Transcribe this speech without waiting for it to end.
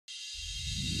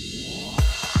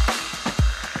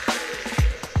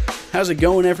How's it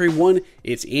going, everyone?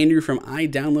 It's Andrew from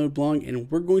iDownloadBlog, and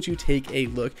we're going to take a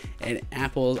look at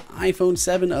Apple's iPhone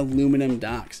 7 aluminum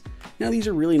docks. Now, these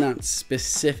are really not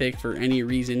specific for any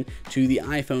reason to the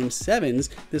iPhone 7s.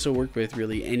 This will work with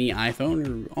really any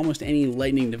iPhone or almost any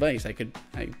Lightning device. I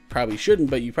probably shouldn't,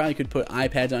 but you probably could put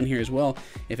iPads on here as well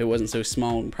if it wasn't so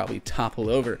small and probably topple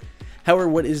over. However,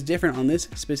 what is different on this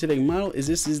specific model is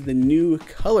this is the new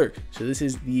color. So this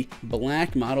is the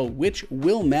black model, which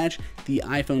will match the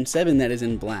iPhone 7 that is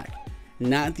in black.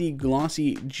 Not the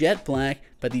glossy jet black,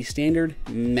 but the standard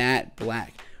matte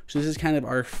black. So this is kind of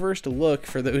our first look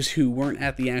for those who weren't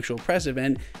at the actual press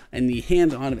event and the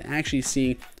hands-on of actually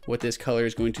seeing what this color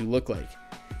is going to look like.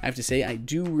 I have to say, I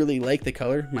do really like the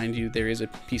color. Mind you, there is a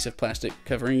piece of plastic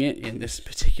covering it in this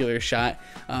particular shot,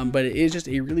 but it is just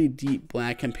a really deep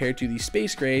black compared to the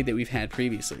space gray that we've had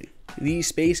previously. The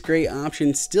space gray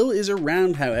option still is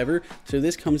around, however, so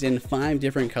this comes in 5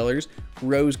 different colors: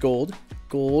 rose gold,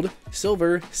 gold,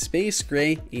 silver, space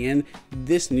gray, and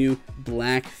this new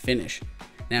black finish.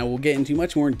 Now, we'll get into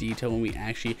much more detail when we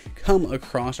actually come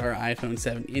across our iPhone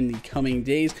 7 in the coming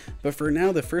days, but for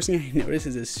now, the first thing I noticed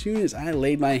is as soon as I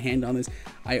laid my hand on this,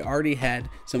 I already had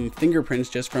some fingerprints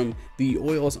just from the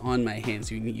oils on my hands.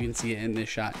 So you can see it in this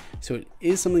shot. So it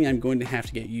is something I'm going to have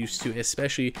to get used to,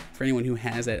 especially for anyone who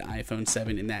has that iPhone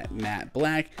 7 in that matte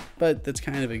black, but that's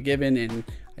kind of a given, and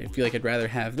I feel like I'd rather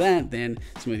have that than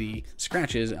some of the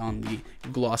scratches on the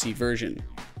glossy version.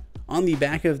 On the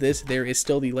back of this, there is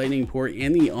still the Lightning port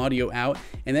and the audio out,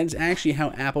 and that's actually how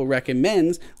Apple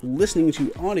recommends listening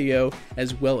to audio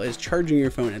as well as charging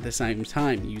your phone at the same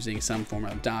time using some form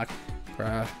of dock.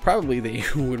 Probably they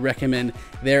would recommend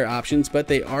their options, but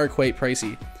they are quite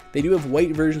pricey. They do have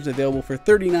white versions available for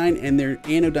 $39 and their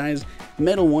anodized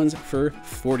metal ones for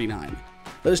 $49.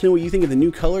 Let us know what you think of the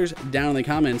new colors down in the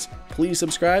comments. Please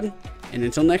subscribe, and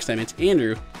until next time, it's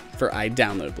Andrew for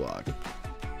iDownloadBlog.